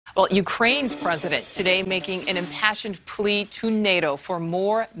Well, Ukraine's president today making an impassioned plea to NATO for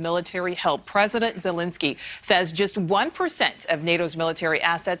more military help. President Zelensky says just 1% of NATO's military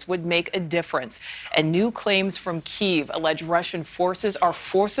assets would make a difference. And new claims from Kyiv allege Russian forces are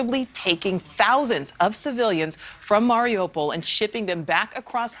forcibly taking thousands of civilians from Mariupol and shipping them back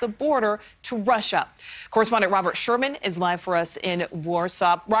across the border to Russia. Correspondent Robert Sherman is live for us in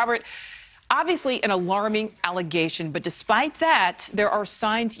Warsaw. Robert, obviously an alarming allegation, but despite that, there are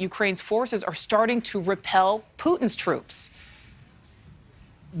signs Ukraine's forces are starting to repel Putin's troops.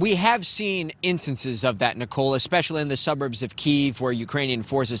 We have seen instances of that, Nichole, especially in the suburbs of Kyiv, where Ukrainian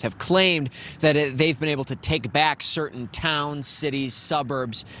forces have claimed that they've been able to take back certain towns, cities,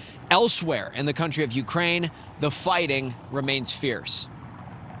 suburbs. Elsewhere in the country of Ukraine, the fighting remains fierce.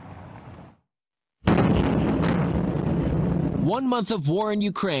 1 month of war in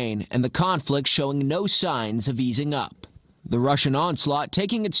Ukraine and the conflict showing no signs of easing up. The Russian onslaught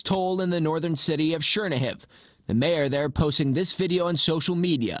taking its toll in the northern city of Chernihiv. The mayor there posting this video on social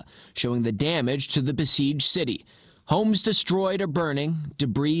media showing the damage to the besieged city. Homes destroyed or burning,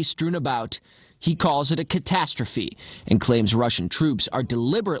 debris strewn about. He calls it a catastrophe and claims Russian troops are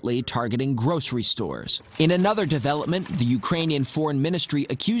deliberately targeting grocery stores. In another development, the Ukrainian Foreign Ministry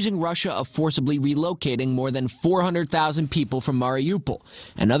accusing Russia of forcibly relocating more than 400,000 people from Mariupol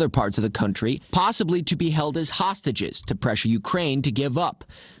and other parts of the country, possibly to be held as hostages to pressure Ukraine to give up.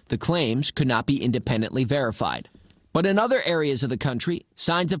 The claims could not be independently verified. But in other areas of the country,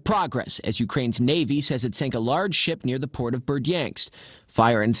 signs of progress as Ukraine's Navy says it sank a large ship near the port of Berdyansk.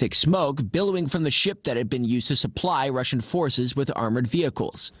 Fire and thick smoke billowing from the ship that had been used to supply Russian forces with armored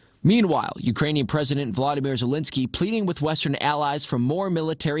vehicles. Meanwhile, Ukrainian President Volodymyr Zelensky pleading with Western allies for more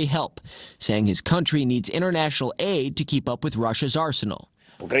military help, saying his country needs international aid to keep up with Russia's arsenal.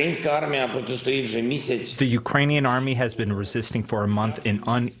 The Ukrainian army has been resisting for a month in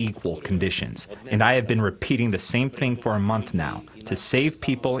unequal conditions, and I have been repeating the same thing for a month now. To save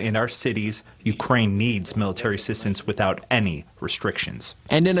people in our cities, Ukraine needs military assistance without any restrictions.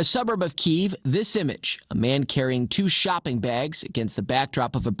 And in a suburb of Kyiv, this image, a man carrying 2 shopping bags against the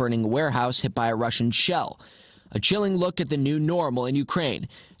backdrop of a burning warehouse hit by a Russian shell. A chilling look at the new normal in Ukraine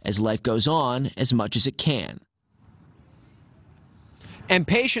as life goes on as much as it can. And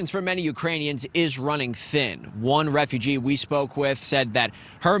patience for many Ukrainians is running thin. One refugee we spoke with said that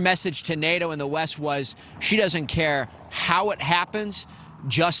her message to NATO and the West was she doesn't care how it happens,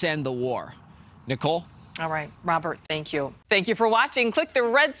 just end the war. Nichole? All right, Robert, thank you. Thank you for watching. Click the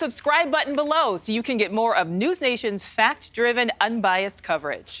red subscribe button below so you can get more of NewsNation's fact-driven, unbiased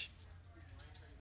coverage.